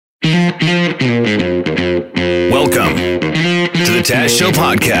Welcome to the Taz Show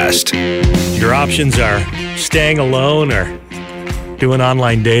podcast. Your options are staying alone or doing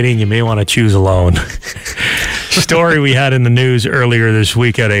online dating. You may want to choose alone. Story we had in the news earlier this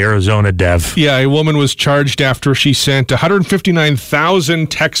week at Arizona, Dev. Yeah, a woman was charged after she sent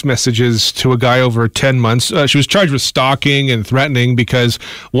 159,000 text messages to a guy over 10 months. She was charged with stalking and threatening because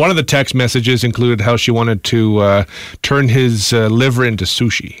one of the text messages included how she wanted to turn his liver into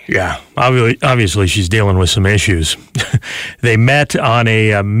sushi. Yeah, obviously she's dealing with some issues. They met on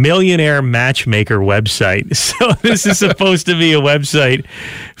a millionaire matchmaker website. So this is supposed to be a website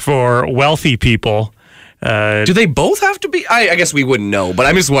for wealthy people. Do they both have to be? I guess we wouldn't know, but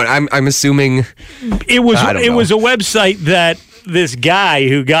I'm assuming it was a website that this guy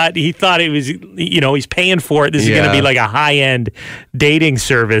he thought it was, he's paying for it. This is going to be like a high-end dating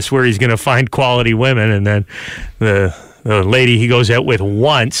service where he's going to find quality women, and then the lady he goes out with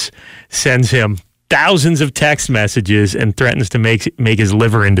once sends him thousands of text messages and threatens to make his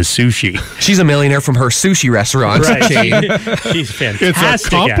liver into sushi. She's a millionaire from her sushi restaurant chain. She's fantastic. It's a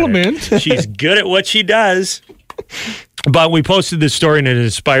compliment. She's good at what she does. But we posted this story and it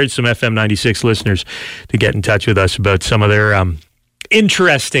inspired some FM 96 listeners to get in touch with us about some of their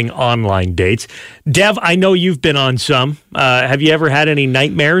interesting online dates. Dev, I know you've been on some. Have you ever had any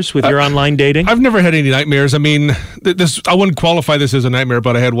nightmares with your online dating? I've never had any nightmares. I mean, I wouldn't qualify this as a nightmare,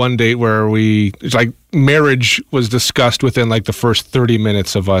 but I had one date where marriage was discussed within like the first 30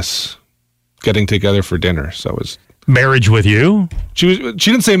 minutes of us getting together for dinner. So it was marriage with you? She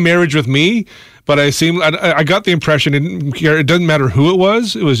didn't say marriage with me, but I got the impression it doesn't matter who it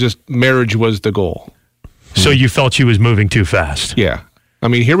was. It was just marriage was the goal. So you felt she was moving too fast? Yeah. I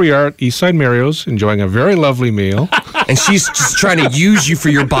mean, here we are at Eastside Mario's enjoying a very lovely meal. And she's just trying to use you for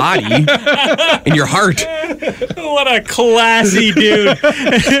your body and your heart. What a classy dude.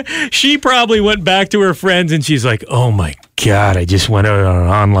 She probably went back to her friends and she's like, oh my God, I just went out on an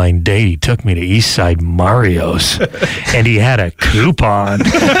online date. He took me to Eastside Mario's and he had a coupon.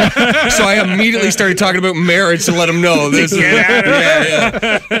 So I immediately started talking about marriage to let him know this.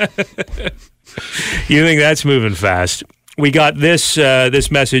 Yeah. You think that's moving fast? We got this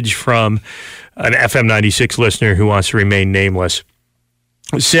message from an FM 96 listener who wants to remain nameless.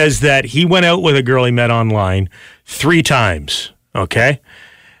 It says that he went out with a girl he met online 3 times, okay?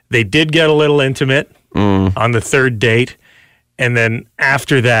 They did get a little intimate on the third date, and then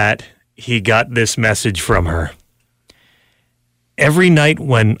after that, he got this message from her. Every night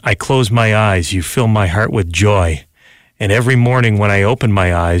when I close my eyes, you fill my heart with joy. And every morning when I open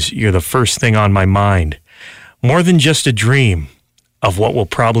my eyes, you're the first thing on my mind. More than just a dream of what will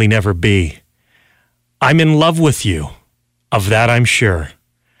probably never be. I'm in love with you. Of that I'm sure.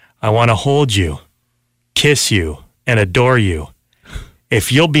 I want to hold you, kiss you, and adore you.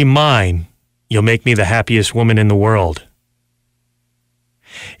 If you'll be mine, you'll make me the happiest woman in the world.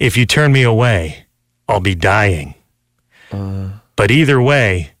 If you turn me away, I'll be dying. But either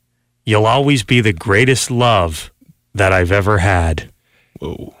way, you'll always be the greatest love that I've ever had.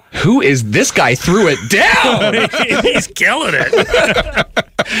 Whoa. Who is this guy? Threw it down. He's killing it.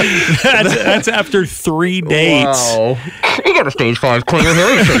 That's after 3 dates. Wow. You got a stage 5 clinger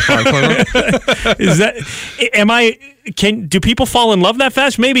here. Stage 5 clinger. Is that? Do people fall in love that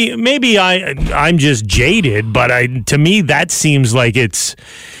fast? Maybe I'm just jaded, but to me that seems like it's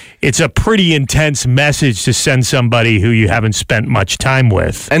a pretty intense message to send somebody who you haven't spent much time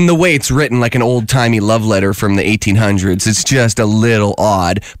with. And the way it's written, like an old-timey love letter from the 1800s, it's just a little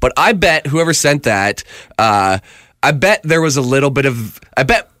odd. But I bet whoever sent that, I bet there was a little bit of... I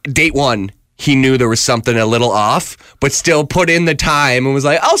bet date 1, he knew there was something a little off, but still put in the time and was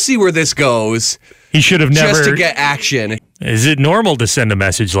like, I'll see where this goes. He should have never... Just to get action. Is it normal to send a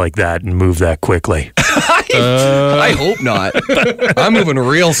message like that and move that quickly? I hope not. I'm moving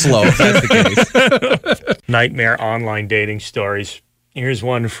real slow if that's the case. Nightmare online dating stories. Here's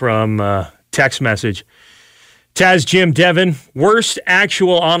one from text message. Taz, Jim, Devin, worst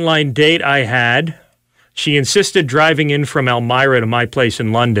actual online date I had. She insisted driving in from Elmira to my place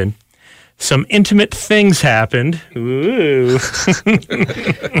in London. Some intimate things happened. Ooh.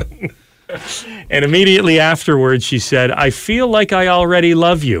 And immediately afterwards, she said, I feel like I already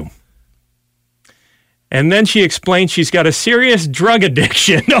love you. And then she explained she's got a serious drug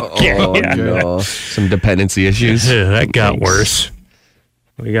addiction. Okay. No. Some dependency issues. That got worse.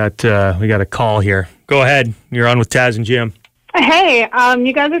 We got a call here. Go ahead. You're on with Taz and Jim. Hey,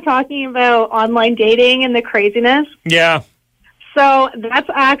 you guys are talking about online dating and the craziness. Yeah. So that's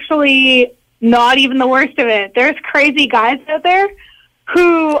actually not even the worst of it. There's crazy guys out there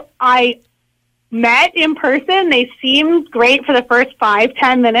who I met in person. They seemed great for the first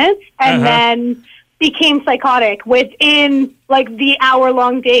 5-10 minutes and then became psychotic within like the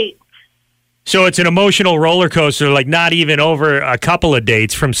hour-long date. So it's an emotional roller coaster, like not even over a couple of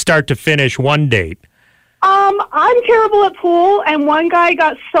dates, from start to finish, one date. I'm terrible at pool, and one guy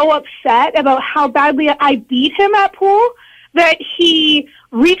got so upset about how badly I beat him at pool that he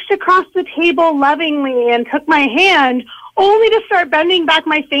reached across the table lovingly and took my hand, only to start bending back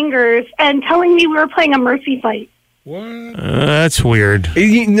my fingers and telling me we were playing a mercy fight. What? That's weird.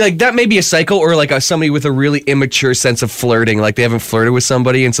 Like, that may be a cycle, or like somebody with a really immature sense of flirting. Like, they haven't flirted with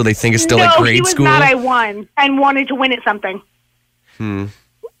somebody, and so they think it's still like grade school. No, he was mad I won and wanted to win at something.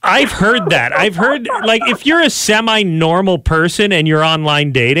 I've heard that. I've heard, like, if you're a semi-normal person and you're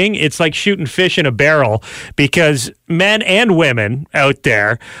online dating, it's like shooting fish in a barrel, because men and women out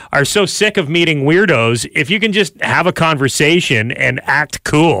there are so sick of meeting weirdos. If you can just have a conversation and act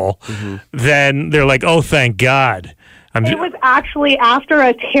cool, then they're like, oh, thank God. It was actually after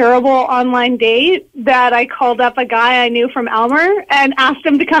a terrible online date that I called up a guy I knew from Elmer and asked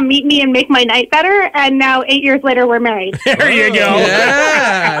him to come meet me and make my night better. And now 8 years later, we're married. There you go.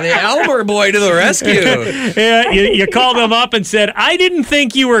 Yeah, the Elmer boy to the rescue. Yeah, you called him up and said, I didn't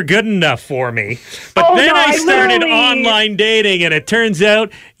think you were good enough for me. But then I started online dating, and it turns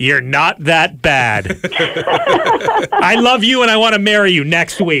out you're not that bad. I love you, and I want to marry you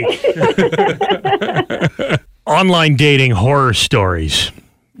next week. Online dating horror stories.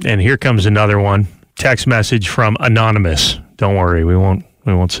 And here comes another one. Text message from Anonymous. Don't worry, we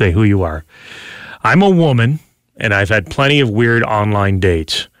won't say who you are. I'm a woman, and I've had plenty of weird online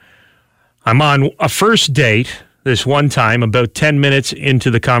dates. I'm on a first date this one time, about 10 minutes into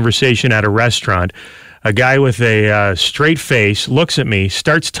the conversation at a restaurant. A guy with a straight face looks at me,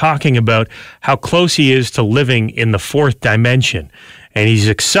 starts talking about how close he is to living in the fourth dimension. And he's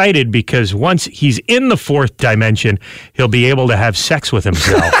excited because once he's in the fourth dimension, he'll be able to have sex with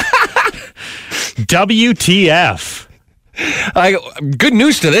himself. WTF. Good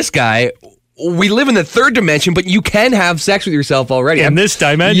news to this guy. We live in the third dimension, but you can have sex with yourself already. In this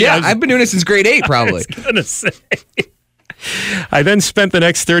dimension? Yeah, I've been doing it since grade 8, probably. I was going to say. I then spent the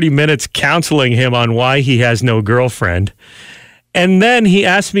next 30 minutes counseling him on why he has no girlfriend. And then he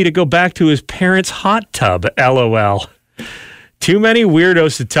asked me to go back to his parents' hot tub, LOL. Too many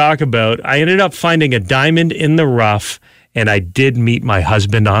weirdos to talk about. I ended up finding a diamond in the rough, and I did meet my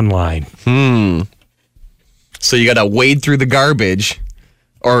husband online. So you got to wade through the garbage,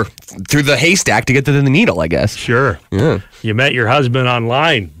 or through the haystack to get to the needle, I guess. Sure. Yeah. You met your husband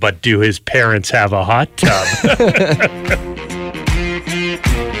online, but do his parents have a hot tub?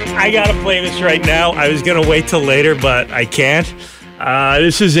 I got to play this right now. I was going to wait till later, but I can't.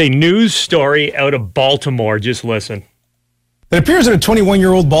 This is a news story out of Baltimore. Just listen. It appears that a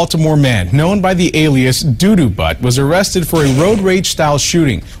 21-year-old Baltimore man, known by the alias Doo-Doo Butt, was arrested for a road rage-style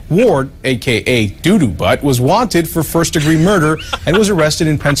shooting. Ward, a.k.a. Doo-Doo Butt, was wanted for first-degree murder and was arrested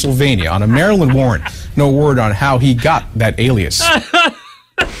in Pennsylvania on a Maryland warrant. No word on how he got that alias.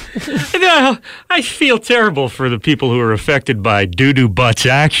 I feel terrible for the people who are affected by Doo-Doo Butt's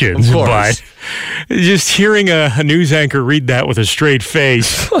actions, Of course. but just hearing a news anchor read that with a straight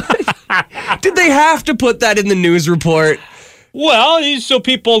face. Did they have to put that in the news report? Well, so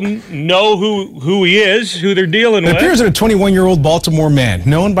people know who he is, who they're dealing with. It appears that a 21-year-old Baltimore man,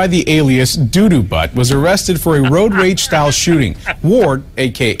 known by the alias Doo-Doo Butt, was arrested for a road rage-style shooting. Ward,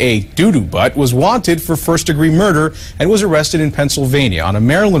 a.k.a. Doo-Doo Butt, was wanted for first-degree murder and was arrested in Pennsylvania on a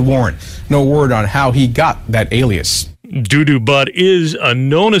Maryland warrant. No word on how he got that alias. Doo-Doo Butt is a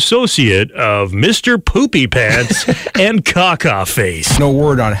known associate of Mr. Poopy Pants and Caca Face. No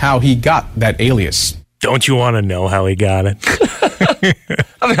word on how he got that alias. Don't you want to know how he got it?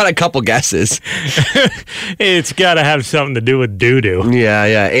 I've got a couple guesses. It's got to have something to do with doo-doo.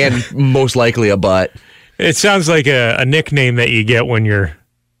 Yeah, and most likely a butt. It sounds like a nickname that you get when you're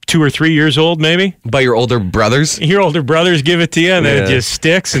 2 or 3 years old, maybe. By your older brothers? Your older brothers give it to you, and then it just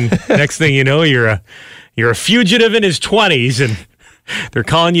sticks, and next thing you know, you're a fugitive in his 20s, and they're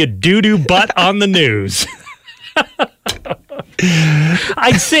calling you Doo-Doo Butt on the news.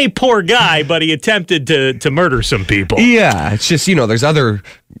 I'd say poor guy, but he attempted to murder some people. Yeah, it's just, there's other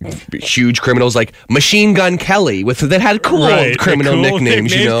huge criminals like Machine Gun Kelly that had cool criminal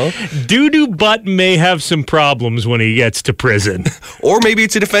nicknames, Doo-Doo Butt may have some problems when he gets to prison. Or maybe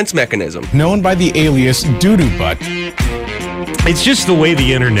it's a defense mechanism. Known by the alias Doo-Doo Butt. It's just the way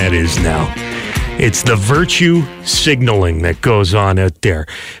the internet is now. It's the virtue signaling that goes on out there.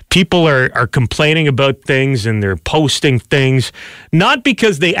 People are complaining about things and they're posting things, not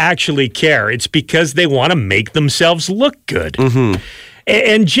because they actually care. It's because they want to make themselves look good.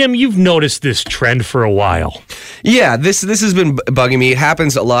 And Jim, you've noticed this trend for a while. Yeah, this has been bugging me. It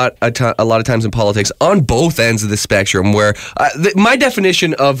happens a lot of times in politics on both ends of the spectrum. Where my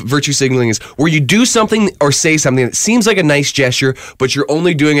definition of virtue signaling is where you do something or say something that seems like a nice gesture, but you're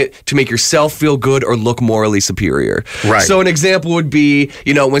only doing it to make yourself feel good or look morally superior. Right. So an example would be,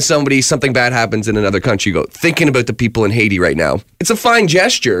 when something bad happens in another country, you go thinking about the people in Haiti right now. It's a fine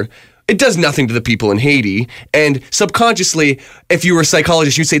gesture. It does nothing to the people in Haiti. And subconsciously, if you were a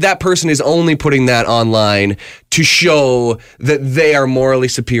psychologist, you'd say that person is only putting that online to show that they are morally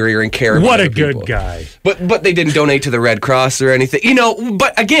superior and care about other people. What a good guy. But they didn't donate to the Red Cross or anything.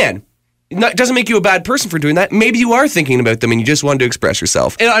 But again, it doesn't make you a bad person for doing that. Maybe you are thinking about them and you just wanted to express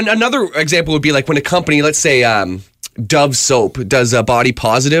yourself. And another example would be like when a company, let's say Dove Soap does a body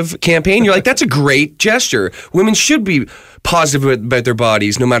positive campaign. You're like, that's a great gesture. Women should be positive about their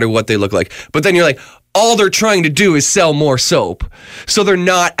bodies no matter what they look like. But then you're like, all they're trying to do is sell more soap. So they're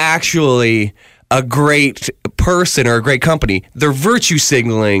not actually a great person or a great company. They're virtue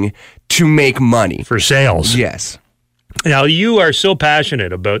signaling to make money. For sales. Yes. Now, you are so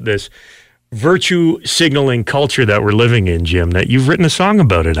passionate about this virtue signaling culture that we're living in, Jim, that you've written a song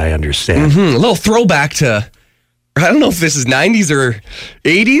about it, I understand. A little throwback to, I don't know if this is 90s or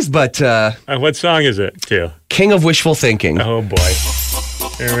 80s, but What song is it, too? King of Wishful Thinking. Oh, boy.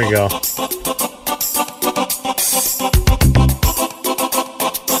 There we go.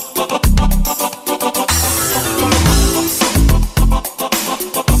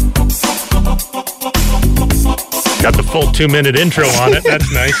 Got the full 2-minute intro on it.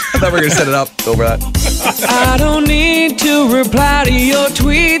 That's nice. I thought we were going to set it up over that. I don't need to reply to your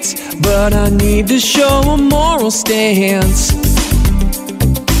tweets, but I need to show a moral stance.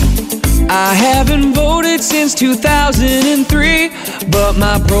 I haven't voted since 2003, but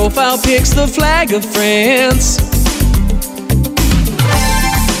my profile picks the flag of France.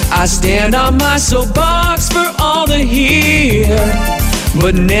 I stand on my soapbox for all to hear,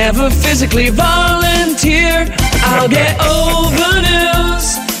 but never physically volunteer. I'll get over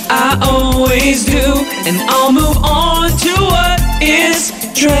news, I always do, and I'll move on to what is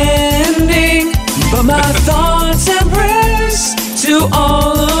trending. But my thoughts and prayers to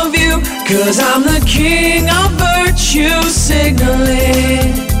all of you, 'cause I'm the king of virtue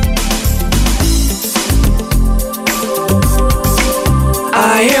signaling.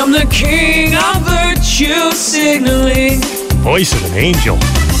 I am the king of virtue signaling. Voice of an angel.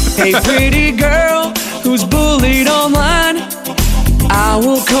 Hey, pretty girl who's bullied online, I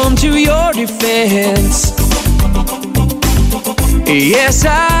will come to your defense. Yes,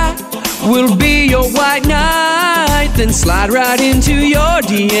 I will be your white knight, then slide right into your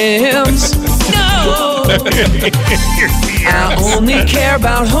DMs. No, I only care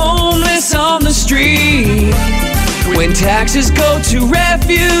about homeless on the street. When taxes go to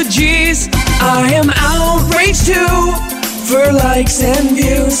refugees, I am outraged too, for likes and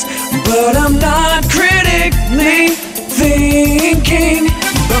views, but I'm not critically thinking.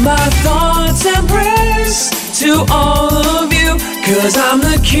 But my thoughts and prayers to all of you, 'cause I'm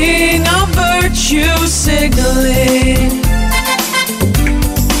the king of virtue signaling.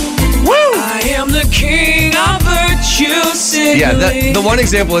 Woo! I am the king of virtue signaling. Yeah, the one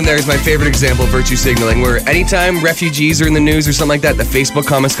example in there is my favorite example of virtue signaling, where anytime refugees are in the news or something like that, the Facebook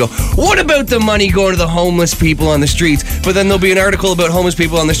comments go, what about the money going to the homeless people on the streets? But then there'll be an article about homeless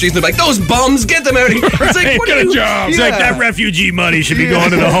people on the streets, and they're like, those bums, get them out of here. It's like, what Get a job. It's like that refugee money should be going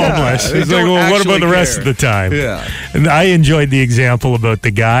to the homeless. They It's like, don't well, what about the actually rest care. of the time? Yeah. And I enjoyed the example about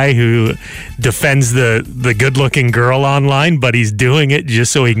the guy who defends the good-looking girl online, but he's doing it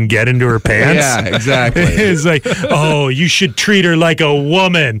just so he can get into her pants. Yeah, exactly. It's like, oh, you should treat her like a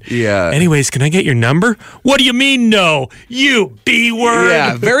woman. Yeah. Anyways, can I get your number? What do you mean no? You B-word.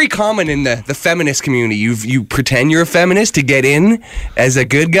 Yeah, very common in the feminist community. You pretend you're a feminist to get in as a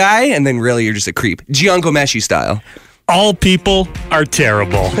good guy, and then really you're just a creep. Gian Gomeshi style. All people are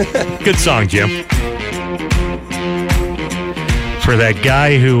terrible. Good song, Jim. For that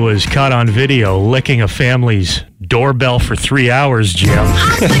guy who was caught on video licking a family's doorbell for 3 hours, Jim.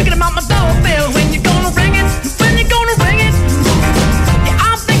 I'm thinking about my doorbell, when you gonna ring it, when you gonna ring it. Yeah,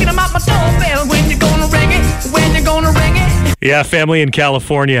 I'm thinking about my doorbell, when you gonna ring it, when you gonna ring it. Yeah, a family in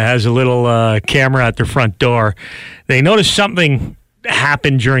California has a little camera at their front door. They noticed something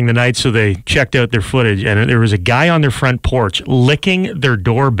happened during the night, so they checked out their footage, and there was a guy on their front porch licking their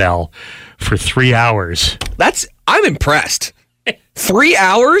doorbell for 3 hours. I'm impressed. 3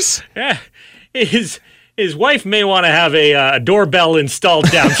 hours? Yeah, his wife may want to have a doorbell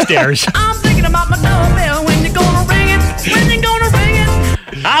installed downstairs. I'm thinking about my doorbell, when you gonna ring it, when you gonna ring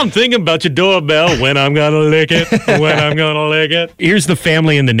it. I'm thinking about your doorbell, when I'm going to lick it, when I'm going to lick it. Here's the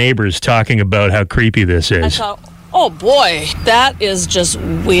family and the neighbors talking about how creepy this I is. thought, oh boy, that is just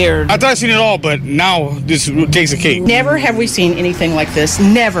weird. I thought I seen it all, but now this takes a cake. Never have we seen anything like this.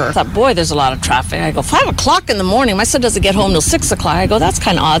 Never. I thought, boy, there's a lot of traffic. I go, 5 o'clock in the morning. My son doesn't get home till 6 o'clock. I go, that's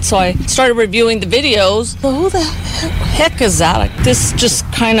kind of odd. So I started reviewing the videos. Well, who the heck is that? This just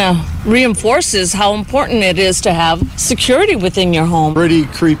kind of reinforces how important it is to have security within your home. Pretty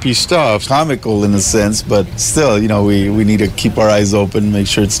creepy stuff. Comical in a sense, but still, we need to keep our eyes open, make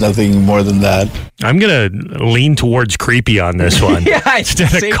sure it's nothing more than that. I'm going to lean towards creepy on this one. Yeah,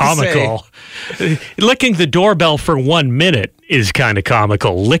 instead of comical. Licking the doorbell for 1 minute is kind of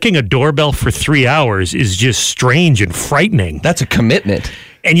comical. Licking a doorbell for 3 hours is just strange and frightening. That's a commitment.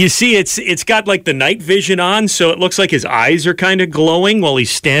 And you see, it's got like the night vision on, so it looks like his eyes are kind of glowing while he's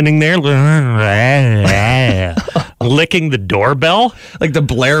standing there licking the doorbell. Like the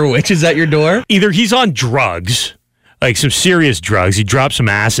Blair Witch is at your door? Either he's on drugs, like some serious drugs, he dropped some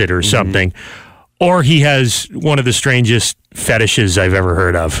acid or something, or he has one of the strangest fetishes I've ever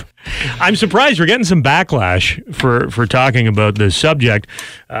heard of. I'm surprised we're getting some backlash for talking about this subject.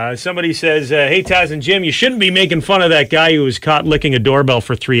 Somebody says, hey, Taz and Jim, you shouldn't be making fun of that guy who was caught licking a doorbell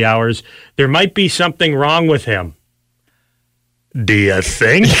for 3 hours. There might be something wrong with him. Do you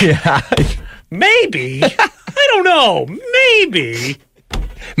think? Yeah. Maybe. I don't know. Maybe.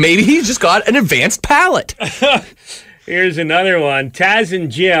 Maybe he's just got an advanced palate. Here's another one. Taz and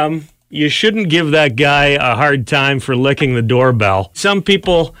Jim, you shouldn't give that guy a hard time for licking the doorbell. Some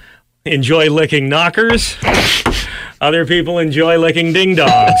people enjoy licking knockers. Other people enjoy licking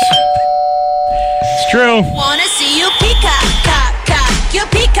ding-dongs. It's true. Wanna see you peacock, cock, cock, you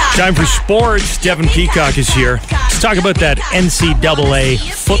peacock. Time for sports. Devin Peacock is here. Let's talk about that NCAA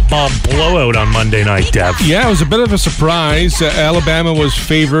football blowout on Monday night, Dev. Yeah, it was a bit of a surprise. Alabama was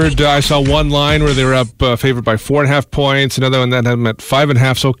favored. I saw one line where they were up favored by 4.5 points. Another one that had them at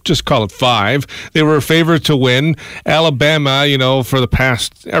 5.5, so just call it 5. They were favored to win. Alabama, for the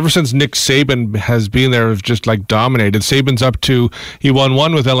past, ever since Nick Saban has been there, have just like dominated. Saban's up to, he won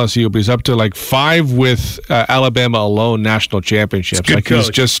 1 with LSU, but he's up to like 5 with Alabama alone national championships. Good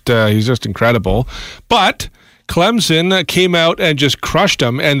coach. He's just incredible. But Clemson came out and just crushed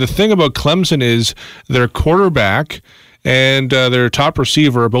them. And the thing about Clemson is their quarterback and their top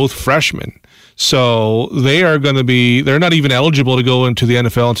receiver are both freshmen. So they're not even eligible to go into the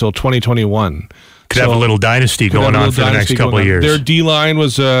NFL until 2021. Could have a little dynasty going on for the next couple of years. Their D-line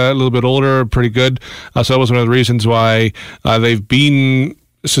was a little bit older, pretty good. So that was one of the reasons why they've been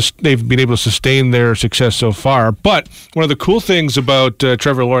able to sustain their success so far. But one of the cool things about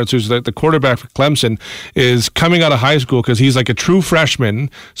Trevor Lawrence, who's the quarterback for Clemson, is coming out of high school, because he's like a true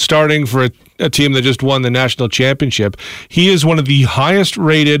freshman starting for a team that just won the national championship. He is one of the highest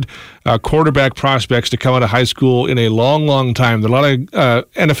rated quarterback prospects to come out of high school in a long, long time. There are a lot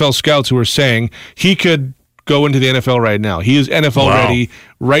of NFL scouts who are saying he could go into the NFL right now. He is NFL ready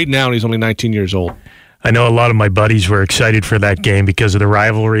right now, and he's only 19 years old. I know a lot of my buddies were excited for that game because of the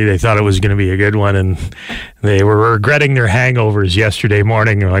rivalry. They thought it was going to be a good one, and they were regretting their hangovers yesterday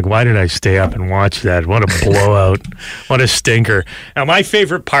morning. They're like, why did I stay up and watch that? What a blowout. What a stinker. Now, my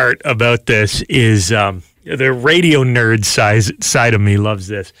favorite part about this is the radio nerd side of me loves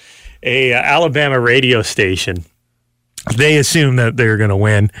this. A Alabama radio station, they assumed that they were going to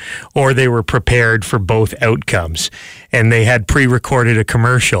win, or they were prepared for both outcomes, and they had pre-recorded a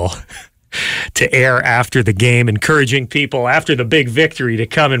commercial to air after the game, encouraging people after the big victory to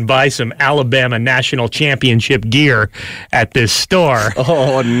come and buy some Alabama national championship gear at this store.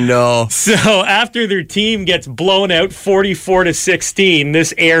 Oh, no. So after their team gets blown out 44-16,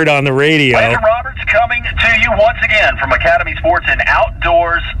 this aired on the radio. Landon Roberts coming to you once again from Academy Sports and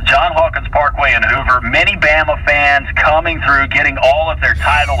Outdoors, John Hawkins Parkway in Hoover. Many Bama fans coming through, getting all of their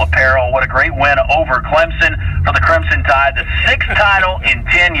title apparel. What a great win over Clemson for the Crimson Tide. The 6th title in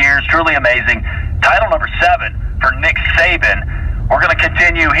 10 years. Truly amazing. Title number 7 for Nick Saban. We're going to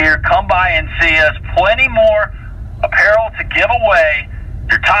continue here. Come by and see us. Plenty more apparel to give away.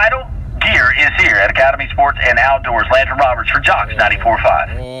 Your title gear is here at Academy Sports and Outdoors. Landon Roberts for Jocks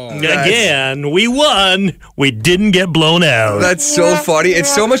 94.5. Again, we won. We didn't get blown out. That's so funny.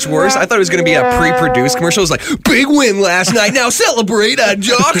 It's so much worse. I thought it was going to be a pre-produced commercial. It was like, big win last night. Now celebrate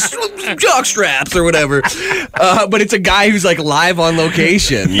jock straps or whatever. But it's a guy who's like live on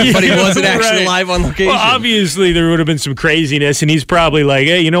location. But he wasn't actually live on location. Well, obviously there would have been some craziness, and he's probably like,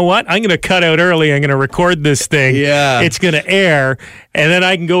 hey, you know what? I'm going to cut out early. I'm going to record this thing. Yeah. It's going to air. and then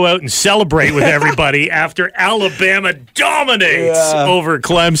I can go out and celebrate with everybody after Alabama dominates over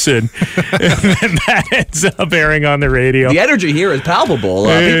Clemson. And then that ends up airing on the radio. The energy here is palpable.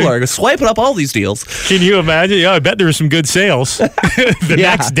 People are swiping up all these deals. Can you imagine? Yeah, I bet there were some good sales the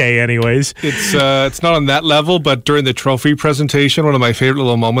next day anyways. It's not on that level, but during the trophy presentation, one of my favorite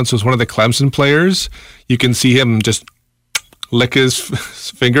little moments was one of the Clemson players. You can see him just lick his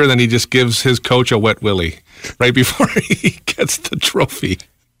finger, and then he just gives his coach a wet willy right before he gets the trophy.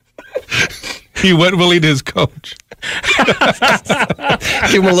 He wet willied his coach.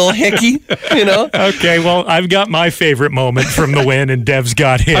 Give him a little hickey, you know? Okay, well, I've got my favorite moment from the win, and Dev's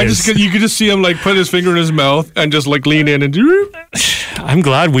got his. You could just see him like put his finger in his mouth and just like lean in and do. I'm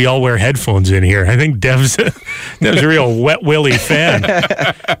glad we all wear headphones in here. I think Dev's a real wet willy fan.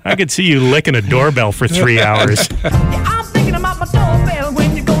 I could see you licking a doorbell for 3 hours.